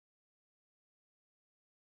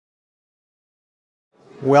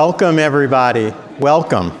Welcome, everybody.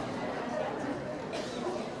 Welcome.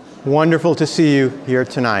 Wonderful to see you here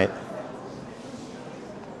tonight.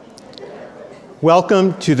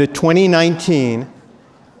 Welcome to the 2019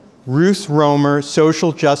 Ruth Roemer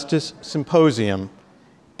Social Justice Symposium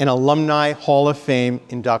and Alumni Hall of Fame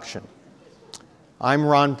induction. I'm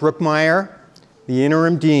Ron Brookmeyer, the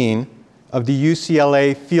Interim Dean of the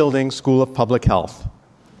UCLA Fielding School of Public Health.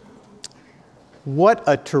 What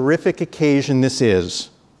a terrific occasion this is.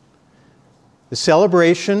 The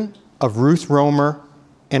celebration of Ruth Roemer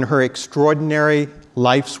and her extraordinary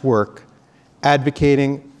life's work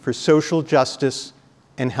advocating for social justice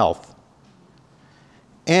and health.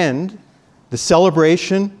 And the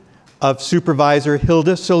celebration of Supervisor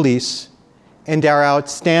Hilda Solis and our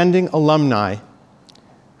outstanding alumni,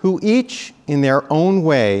 who each in their own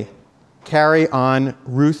way carry on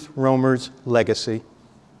Ruth Roemer's legacy.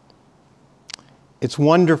 It's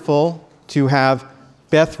wonderful to have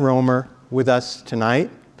Beth Roemer with us tonight.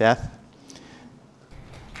 Beth.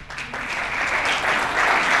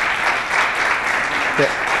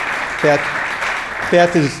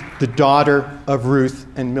 Beth is the daughter of Ruth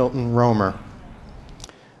and Milton Roemer.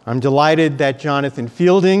 I'm delighted that Jonathan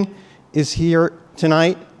Fielding is here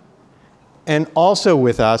tonight. And also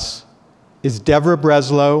with us is Deborah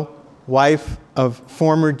Breslow, wife of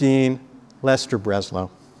former Dean Lester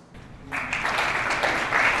Breslow.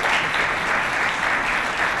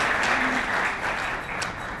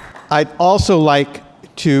 I'd also like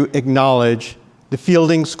to acknowledge the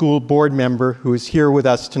Fielding School board member who is here with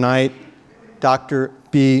us tonight, Dr.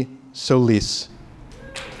 B. Solis.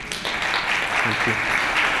 Thank you.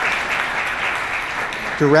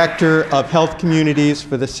 Director of Health Communities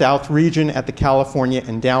for the South Region at the California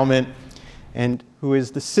Endowment, and who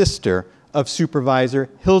is the sister of Supervisor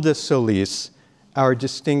Hilda Solis, our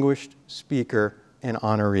distinguished speaker and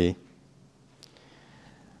honoree.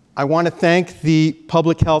 I want to thank the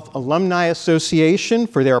Public Health Alumni Association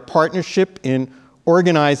for their partnership in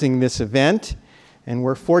organizing this event. And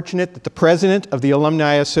we're fortunate that the president of the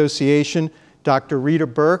Alumni Association, Dr. Rita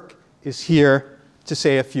Burke, is here to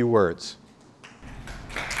say a few words.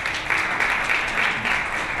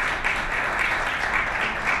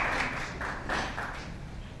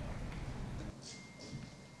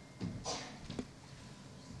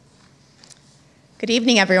 Good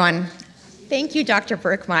evening, everyone. Thank you, Dr.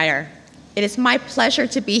 Brookmeyer. It is my pleasure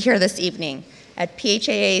to be here this evening at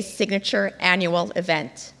PHAA's signature annual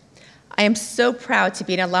event. I am so proud to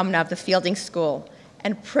be an alumna of the Fielding School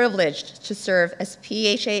and privileged to serve as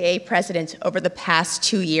PHAA president over the past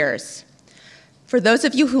 2 years. For those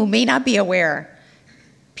of you who may not be aware,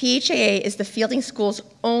 PHAA is the Fielding School's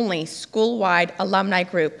only school-wide alumni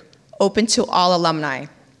group open to all alumni,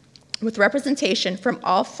 with representation from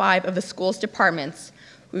all 5 of the school's departments.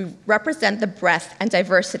 We represent the breadth and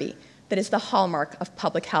diversity that is the hallmark of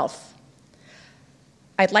public health.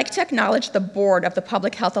 I'd like to acknowledge the board of the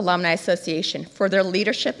Public Health Alumni Association for their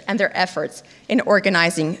leadership and their efforts in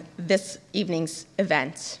organizing this evening's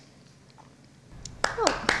event. Oh.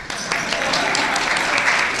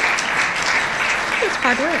 It's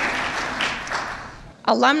hard work.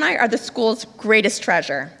 Alumni are the school's greatest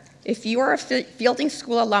treasure. If you are a Fielding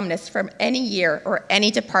School alumnus from any year or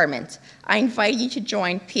any department, I invite you to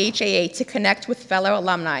join PHAA to connect with fellow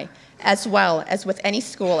alumni, as well as with any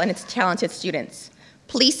school and its talented students.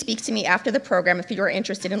 Please speak to me after the program if you are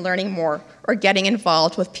interested in learning more or getting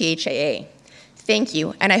involved with PHAA. Thank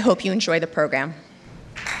you, and I hope you enjoy the program.